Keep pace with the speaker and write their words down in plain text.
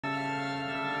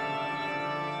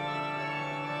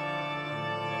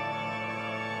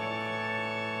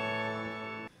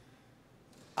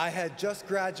I had just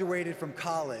graduated from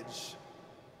college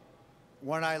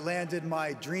when I landed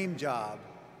my dream job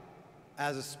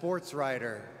as a sports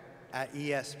writer at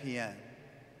ESPN.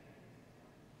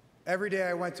 Every day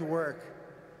I went to work,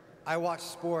 I watched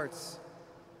sports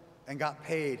and got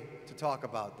paid to talk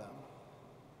about them.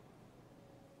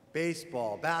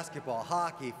 Baseball, basketball,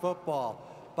 hockey,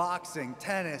 football, boxing,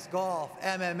 tennis, golf,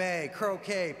 MMA,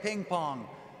 croquet, ping pong,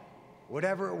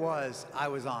 whatever it was, I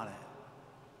was on it.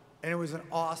 And it was an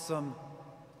awesome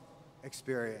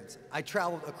experience. I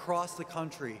traveled across the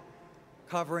country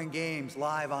covering games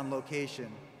live on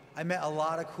location. I met a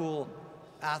lot of cool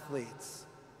athletes.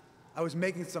 I was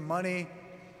making some money.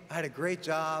 I had a great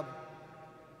job.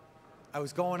 I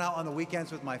was going out on the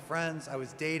weekends with my friends. I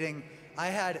was dating. I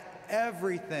had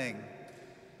everything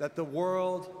that the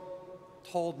world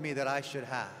told me that I should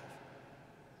have.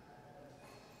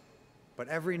 But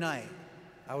every night,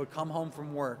 I would come home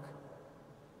from work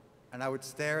and I would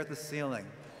stare at the ceiling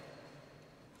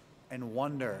and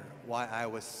wonder why I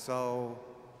was so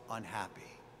unhappy.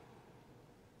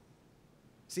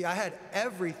 See, I had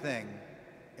everything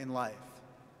in life.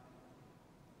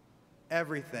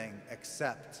 Everything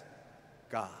except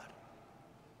God.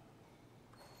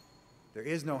 There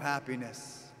is no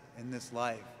happiness in this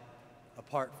life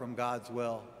apart from God's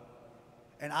will.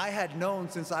 And I had known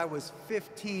since I was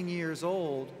 15 years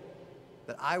old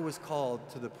that I was called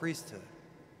to the priesthood.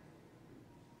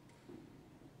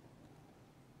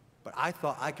 But I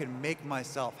thought I could make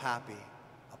myself happy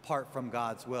apart from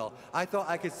God's will. I thought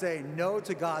I could say no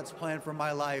to God's plan for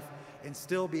my life and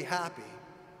still be happy.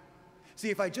 See,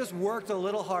 if I just worked a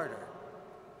little harder,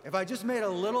 if I just made a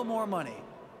little more money,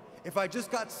 if I just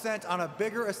got sent on a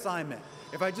bigger assignment,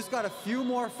 if I just got a few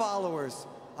more followers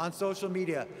on social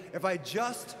media, if I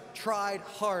just tried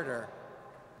harder,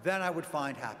 then I would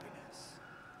find happiness.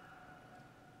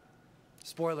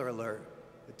 Spoiler alert,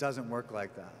 it doesn't work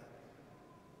like that.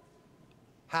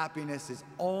 Happiness is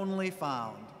only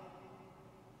found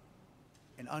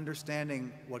in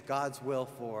understanding what God's will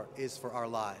is for our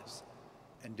lives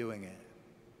and doing it.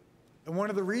 And one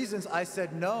of the reasons I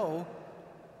said no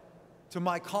to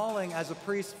my calling as a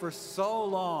priest for so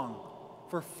long,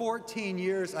 for 14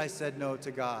 years I said no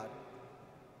to God.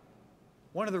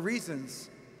 One of the reasons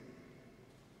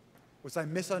was I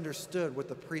misunderstood what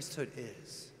the priesthood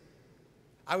is.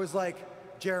 I was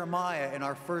like Jeremiah in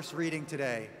our first reading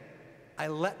today. I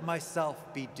let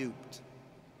myself be duped.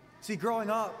 See, growing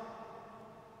up,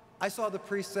 I saw the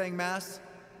priest saying Mass,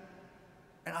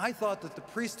 and I thought that the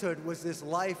priesthood was this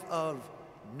life of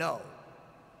no.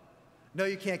 No,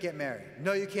 you can't get married.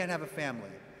 No, you can't have a family.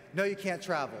 No, you can't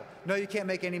travel. No, you can't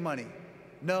make any money.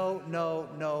 No, no,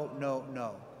 no, no,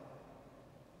 no.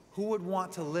 Who would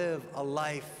want to live a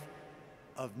life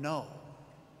of no?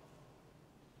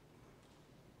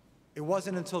 It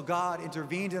wasn't until God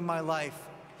intervened in my life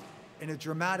in a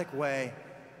dramatic way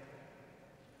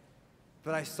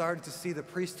that I started to see the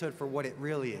priesthood for what it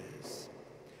really is.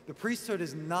 The priesthood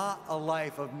is not a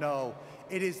life of no.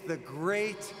 It is the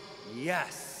great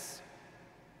yes.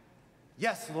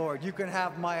 Yes, Lord, you can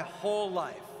have my whole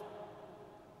life.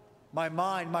 My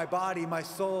mind, my body, my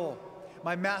soul,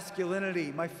 my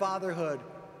masculinity, my fatherhood,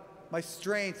 my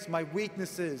strengths, my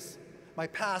weaknesses, my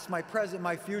past, my present,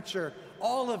 my future,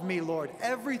 all of me, Lord,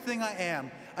 everything I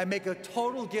am, I make a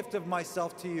total gift of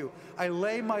myself to you. I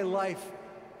lay my life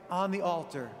on the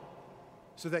altar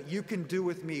so that you can do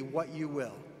with me what you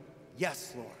will.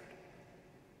 Yes, Lord.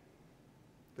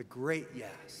 The great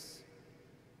yes.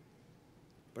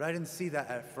 But I didn't see that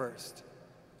at first.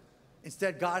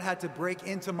 Instead, God had to break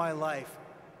into my life.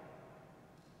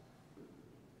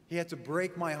 He had to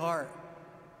break my heart,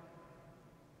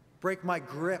 break my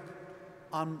grip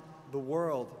on the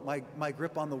world, my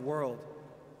grip on the world,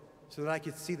 so that I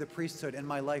could see the priesthood in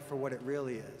my life for what it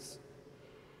really is.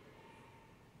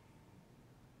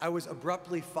 I was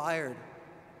abruptly fired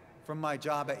from my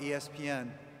job at ESPN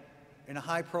in a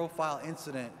high-profile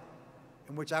incident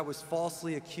in which I was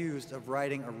falsely accused of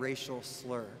writing a racial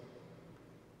slur.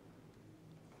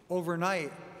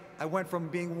 Overnight, I went from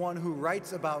being one who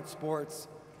writes about sports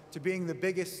to being the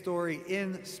biggest story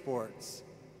in sports.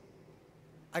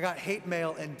 I got hate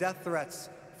mail and death threats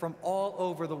from all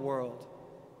over the world.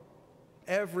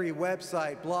 Every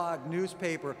website, blog,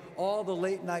 newspaper, all the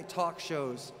late-night talk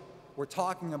shows were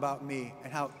talking about me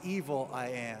and how evil I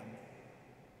am.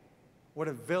 What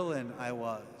a villain I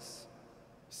was.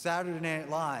 Saturday Night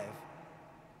Live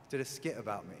did a skit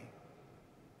about me.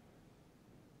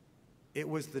 It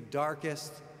was the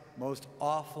darkest, most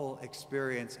awful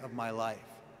experience of my life,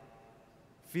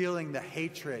 feeling the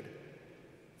hatred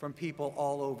from people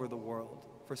all over the world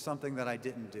for something that I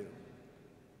didn't do.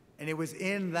 And it was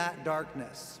in that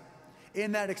darkness,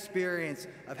 in that experience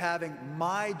of having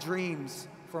my dreams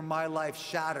for my life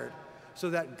shattered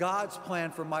so that God's plan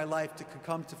for my life could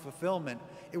come to fulfillment,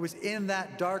 it was in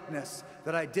that darkness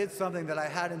that I did something that I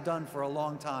hadn't done for a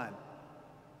long time.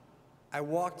 I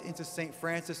walked into St.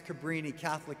 Francis Cabrini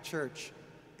Catholic Church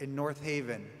in North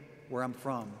Haven, where I'm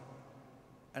from,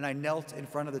 and I knelt in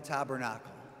front of the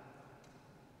tabernacle,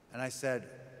 and I said,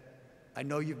 I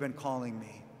know you've been calling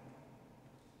me.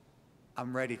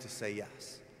 I'm ready to say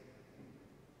yes.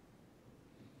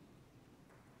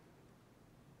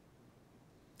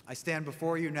 I stand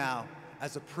before you now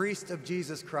as a priest of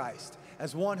Jesus Christ,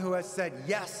 as one who has said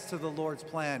yes to the Lord's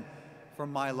plan for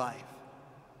my life.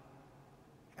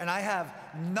 And I have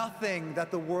nothing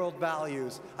that the world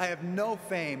values. I have no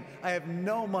fame. I have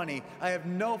no money. I have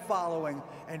no following.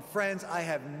 And friends, I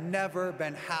have never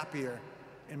been happier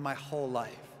in my whole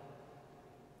life.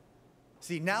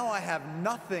 See, now I have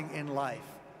nothing in life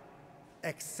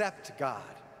except God.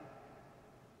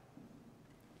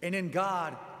 And in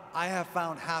God, I have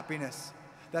found happiness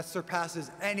that surpasses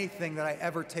anything that I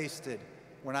ever tasted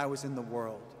when I was in the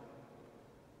world.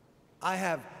 I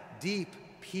have deep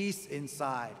peace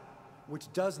inside,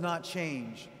 which does not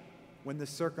change when the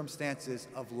circumstances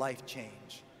of life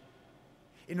change.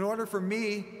 In order for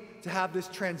me to have this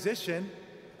transition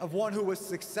of one who was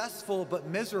successful but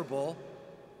miserable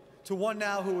to one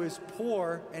now who is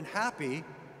poor and happy,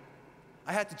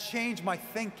 I had to change my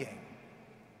thinking.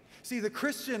 See, the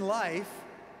Christian life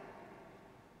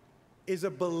is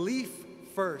a belief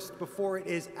first before it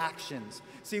is actions.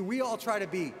 See, we all try to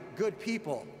be good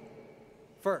people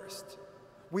first.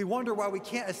 We wonder why we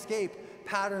can't escape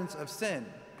patterns of sin.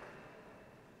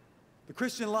 The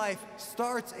Christian life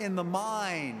starts in the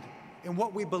mind, in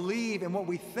what we believe and what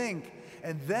we think,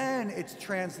 and then it's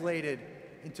translated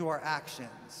into our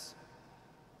actions.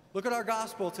 Look at our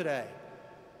gospel today.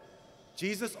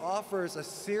 Jesus offers a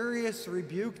serious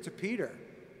rebuke to Peter.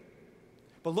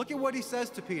 But look at what he says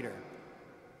to Peter.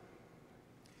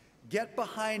 Get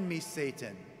behind me,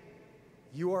 Satan.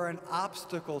 You are an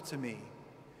obstacle to me.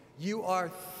 You are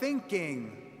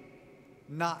thinking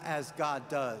not as God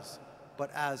does,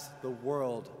 but as the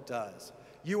world does.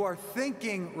 You are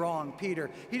thinking wrong,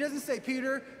 Peter. He doesn't say,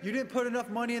 Peter, you didn't put enough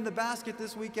money in the basket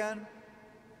this weekend.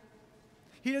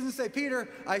 He doesn't say, Peter,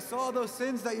 I saw those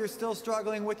sins that you're still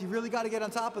struggling with. You really got to get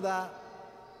on top of that.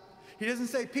 He doesn't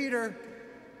say, Peter,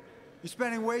 you're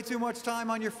spending way too much time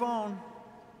on your phone.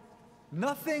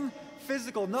 Nothing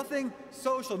physical, nothing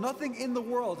social, nothing in the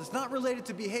world. It's not related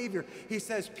to behavior. He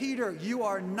says, Peter, you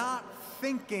are not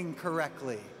thinking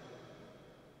correctly.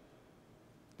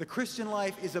 The Christian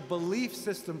life is a belief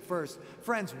system first.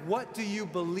 Friends, what do you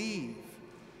believe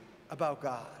about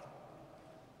God?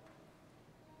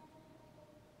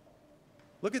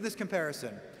 Look at this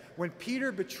comparison. When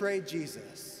Peter betrayed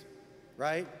Jesus,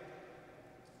 right?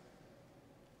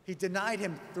 He denied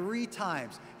him 3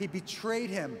 times. He betrayed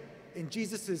him in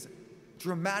Jesus'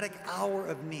 dramatic hour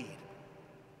of need.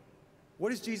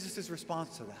 What is Jesus'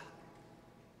 response to that?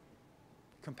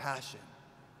 Compassion,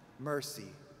 mercy,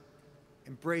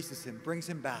 embraces him, brings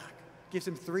him back, gives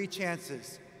him 3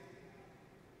 chances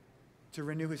to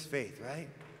renew his faith, right?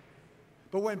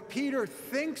 But when Peter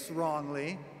thinks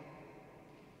wrongly,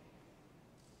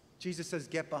 Jesus says,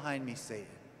 get behind me, Satan.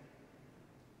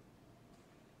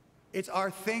 It's our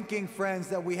thinking, friends,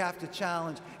 that we have to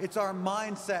challenge. It's our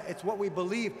mindset. It's what we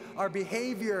believe. Our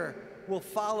behavior will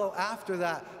follow after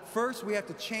that. First, we have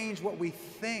to change what we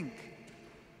think.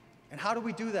 And how do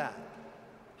we do that?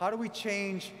 How do we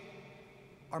change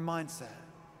our mindset?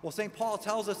 Well, St. Paul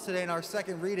tells us today in our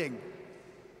second reading,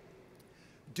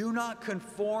 do not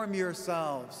conform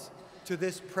yourselves to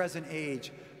this present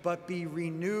age, but be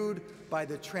renewed by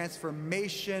the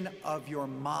transformation of your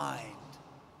mind.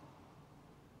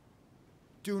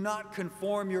 Do not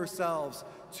conform yourselves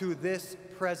to this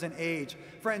present age.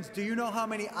 Friends, do you know how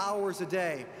many hours a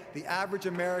day the average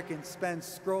American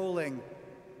spends scrolling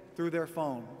through their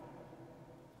phone?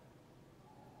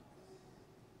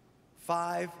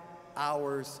 5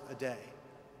 hours a day.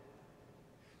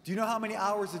 Do you know how many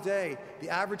hours a day the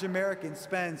average American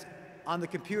spends on the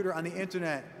computer, on the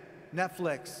internet,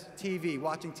 Netflix, TV,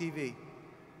 watching TV?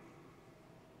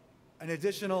 An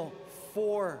additional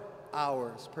 4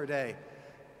 hours per day.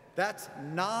 That's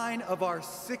 9 of our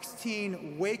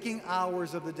 16 waking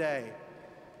hours of the day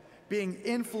being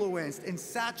influenced and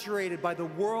saturated by the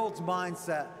world's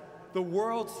mindset, the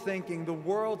world's thinking, the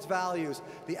world's values.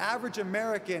 The average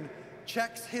American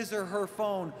checks his or her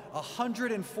phone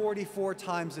 144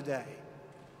 times a day.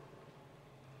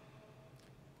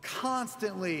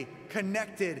 Constantly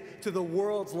connected to the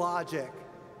world's logic,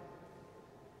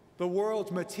 the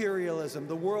world's materialism,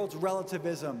 the world's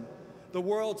relativism, the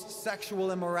world's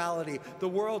sexual immorality, the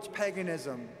world's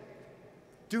paganism.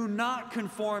 Do not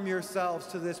conform yourselves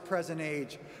to this present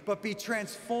age, but be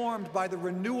transformed by the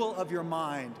renewal of your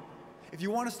mind. If you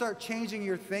want to start changing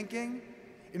your thinking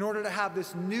in order to have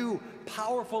this new,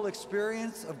 powerful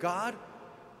experience of God,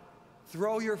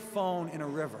 throw your phone in a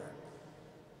river.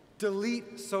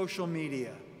 Delete social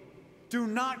media. Do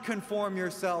not conform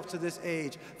yourself to this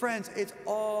age. Friends, it's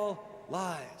all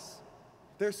lies.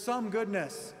 There's some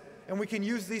goodness, and we can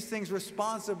use these things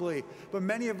responsibly, but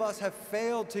many of us have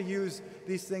failed to use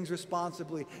these things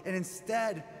responsibly and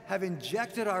instead have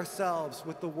injected ourselves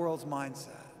with the world's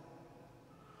mindset.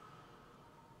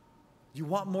 You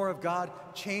want more of God?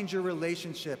 Change your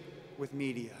relationship with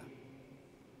media.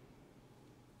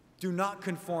 Do not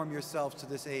conform yourselves to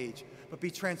this age, but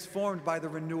be transformed by the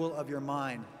renewal of your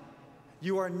mind.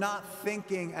 You are not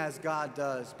thinking as God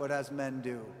does, but as men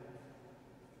do.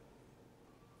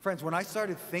 Friends, when I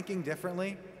started thinking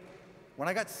differently, when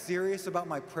I got serious about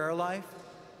my prayer life,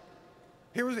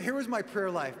 here was my prayer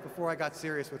life before I got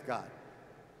serious with God.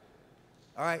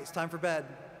 All right, it's time for bed.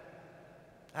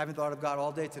 I haven't thought of God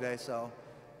all day today, so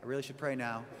I really should pray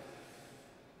now.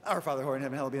 Our Father who art in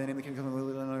heaven, hallowed be thy name, the kingdom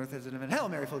come, on earth as in heaven. Hail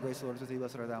Mary, full of grace, the Lord is with thee,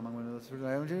 blessed art thou among women,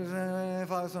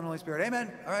 Father, Son, and Holy Spirit.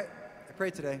 Amen. All right, I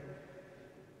prayed today.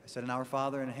 I said an Our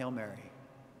Father and a Hail Mary.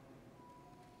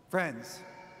 Friends,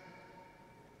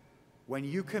 when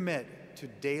you commit to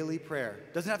daily prayer,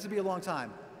 doesn't have to be a long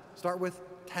time. Start with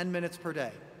 10 minutes per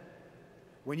day.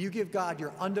 When you give God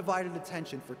your undivided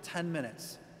attention for 10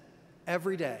 minutes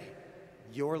every day,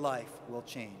 your life will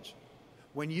change.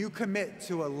 When you commit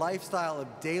to a lifestyle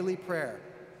of daily prayer,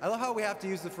 I love how we have to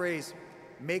use the phrase,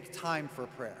 make time for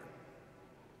prayer.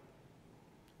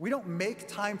 We don't make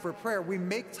time for prayer, we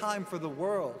make time for the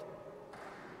world.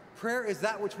 Prayer is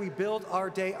that which we build our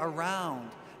day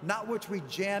around, not which we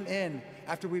jam in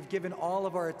after we've given all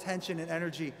of our attention and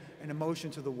energy and emotion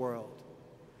to the world.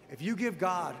 If you give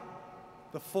God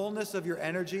the fullness of your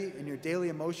energy in your daily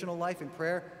emotional life in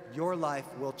prayer, your life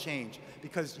will change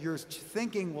because your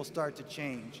thinking will start to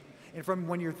change. And from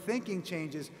when your thinking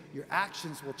changes, your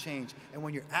actions will change. And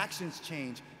when your actions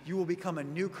change, you will become a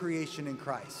new creation in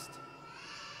Christ.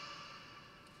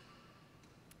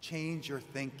 Change your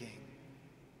thinking.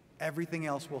 Everything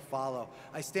else will follow.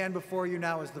 I stand before you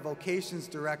now as the Vocations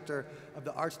Director of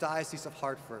the Archdiocese of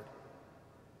Hartford.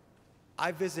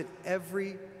 I visit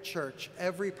every church,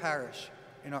 every parish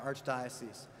in our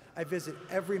Archdiocese. I visit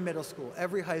every middle school,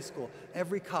 every high school,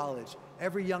 every college,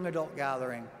 every young adult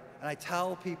gathering, and I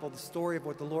tell people the story of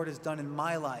what the Lord has done in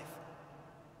my life.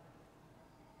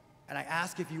 And I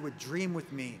ask if you would dream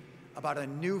with me about a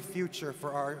new future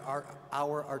for our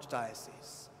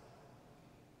Archdiocese.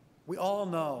 We all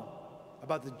know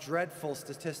about the dreadful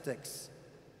statistics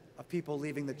of people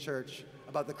leaving the church,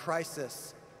 about the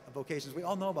crisis of vocations. We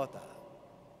all know about that.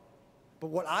 But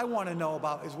what I want to know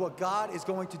about is what God is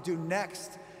going to do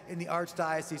next in the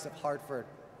Archdiocese of Hartford.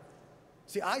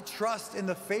 See, I trust in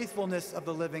the faithfulness of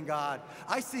the living God.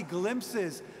 I see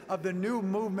glimpses of the new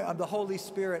movement of the Holy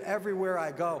Spirit everywhere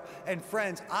I go. And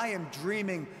friends, I am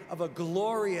dreaming of a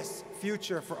glorious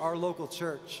future for our local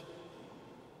church.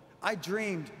 I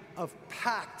dreamed of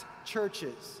packed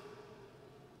churches,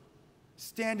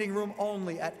 standing room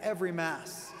only at every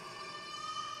Mass.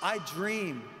 I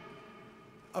dream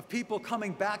of people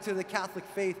coming back to the Catholic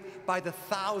faith by the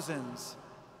thousands.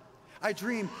 I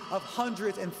dream of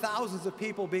hundreds and thousands of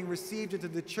people being received into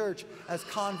the church as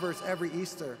converts every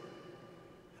Easter.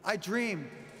 I dream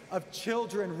of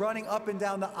children running up and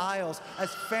down the aisles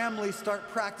as families start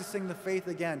practicing the faith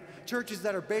again. Churches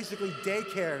that are basically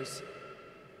daycares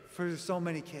for so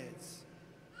many kids.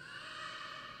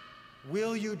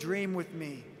 Will you dream with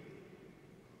me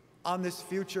on this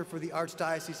future for the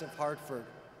Archdiocese of Hartford?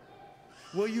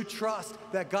 Will you trust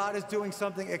that God is doing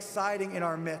something exciting in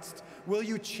our midst? Will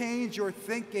you change your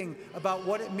thinking about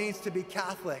what it means to be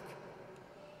Catholic?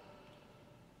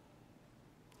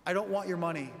 I don't want your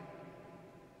money.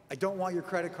 I don't want your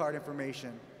credit card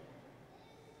information.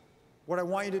 What I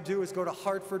want you to do is go to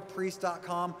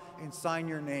hartfordpriest.com and sign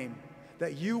your name,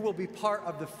 that you will be part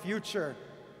of the future,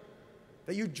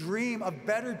 that you dream of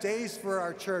better days for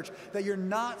our church, that you're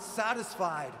not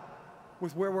satisfied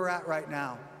with where we're at right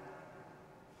now.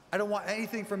 I don't want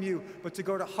anything from you but to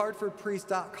go to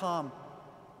hartfordpriest.com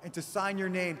and to sign your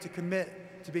name, to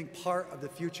commit to being part of the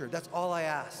future. That's all I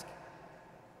ask.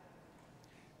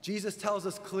 Jesus tells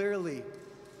us clearly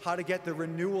how to get the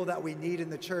renewal that we need in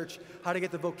the church, how to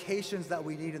get the vocations that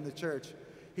we need in the church.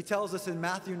 He tells us in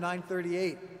Matthew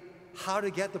 9:38 how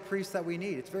to get the priests that we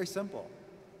need. It's very simple.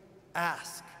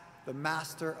 Ask. the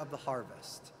master of the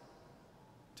harvest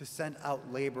to send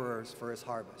out laborers for his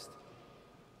harvest.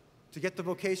 To get the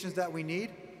vocations that we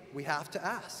need, we have to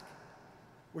ask,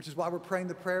 which is why we're praying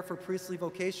the prayer for priestly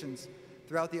vocations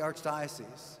throughout the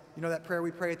Archdiocese. You know that prayer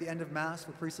we pray at the end of Mass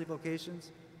for priestly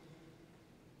vocations?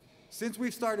 Since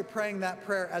we've started praying that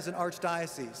prayer as an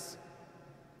Archdiocese,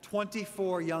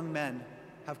 24 young men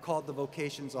have called the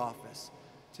Vocations office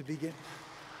to begin.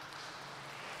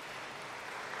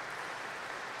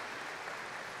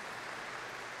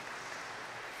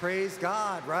 Praise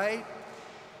God, right?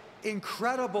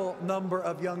 Incredible number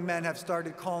of young men have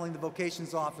started calling the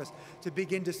Vocations office to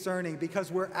begin discerning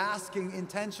because we're asking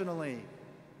intentionally.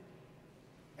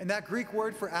 And that Greek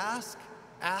word for ask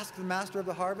the master of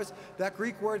the harvest, that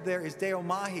Greek word there is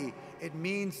deomahi. It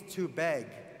means to beg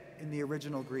in the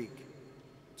original Greek,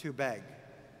 to beg.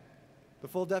 The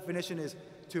full definition is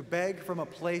to beg from a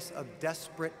place of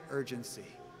desperate urgency.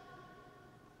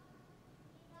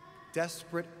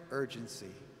 Desperate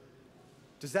urgency.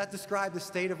 Does that describe the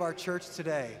state of our church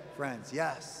today, friends?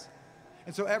 Yes.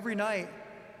 And so every night,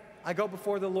 I go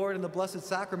before the Lord in the Blessed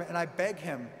Sacrament and I beg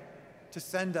him to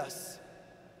send us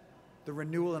the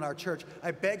renewal in our church.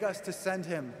 I beg us to send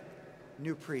him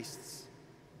new priests.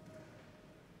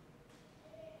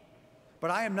 But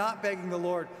I am not begging the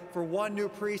Lord for 1 new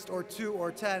priest or 2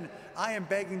 or 10. I am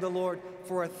begging the Lord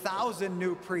for 1,000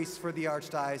 new priests for the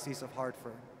Archdiocese of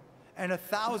Hartford, and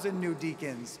 1,000 new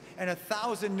deacons, and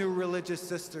 1,000 new religious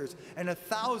sisters, and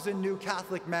 1,000 new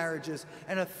Catholic marriages,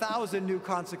 and 1,000 new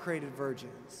consecrated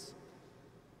virgins.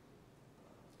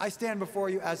 I stand before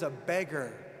you as a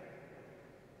beggar.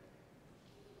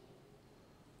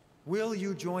 Will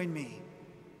you join me?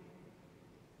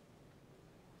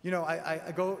 You know,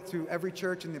 I go through every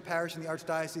church in the parish in the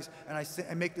Archdiocese, and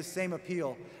I make the same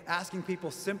appeal, asking people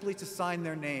simply to sign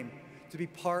their name, to be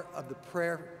part of the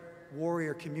prayer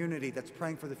warrior community that's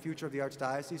praying for the future of the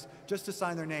Archdiocese, just to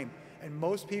sign their name. And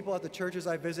most people at the churches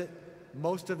I visit,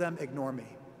 most of them ignore me.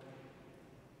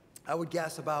 I would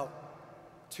guess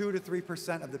about 2 to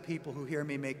 3% of the people who hear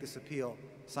me make this appeal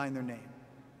sign their name.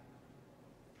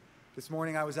 This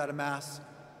morning I was at a Mass,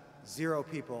 0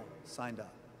 people signed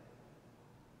up.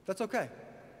 That's okay,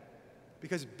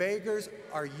 because beggars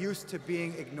are used to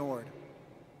being ignored.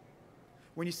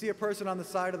 When you see a person on the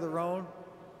side of the road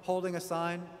holding a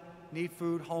sign, need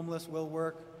food, homeless, will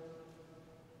work,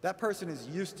 that person is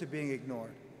used to being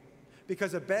ignored,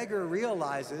 because a beggar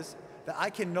realizes that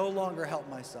I can no longer help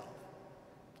myself.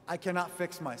 I cannot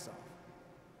fix myself.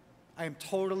 I am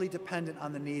totally dependent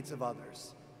on the needs of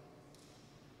others.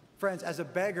 Friends, as a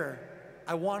beggar,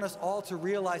 I want us all to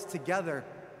realize together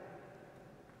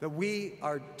that we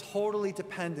are totally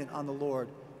dependent on the Lord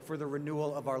for the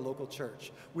renewal of our local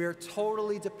church. We are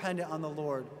totally dependent on the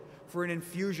Lord for an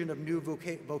infusion of new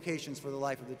vocations for the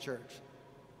life of the church.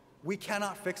 We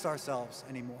cannot fix ourselves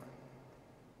anymore.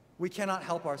 We cannot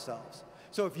help ourselves.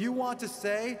 So if you want to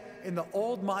stay in the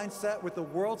old mindset with the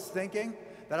world's thinking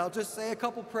that I'll just say a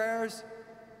couple prayers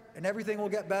and everything will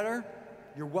get better,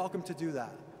 you're welcome to do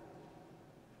that.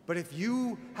 But if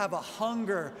you have a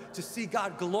hunger to see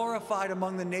God glorified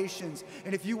among the nations,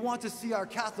 and if you want to see our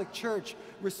Catholic Church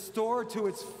restored to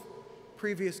its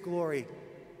previous glory,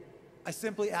 I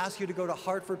simply ask you to go to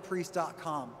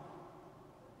hartfordpriest.com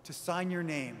to sign your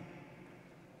name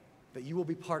that you will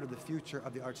be part of the future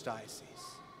of the Archdiocese.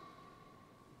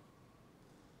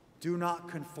 Do not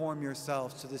conform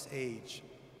yourselves to this age,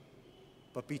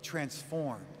 but be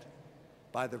transformed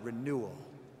by the renewal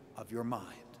of your mind.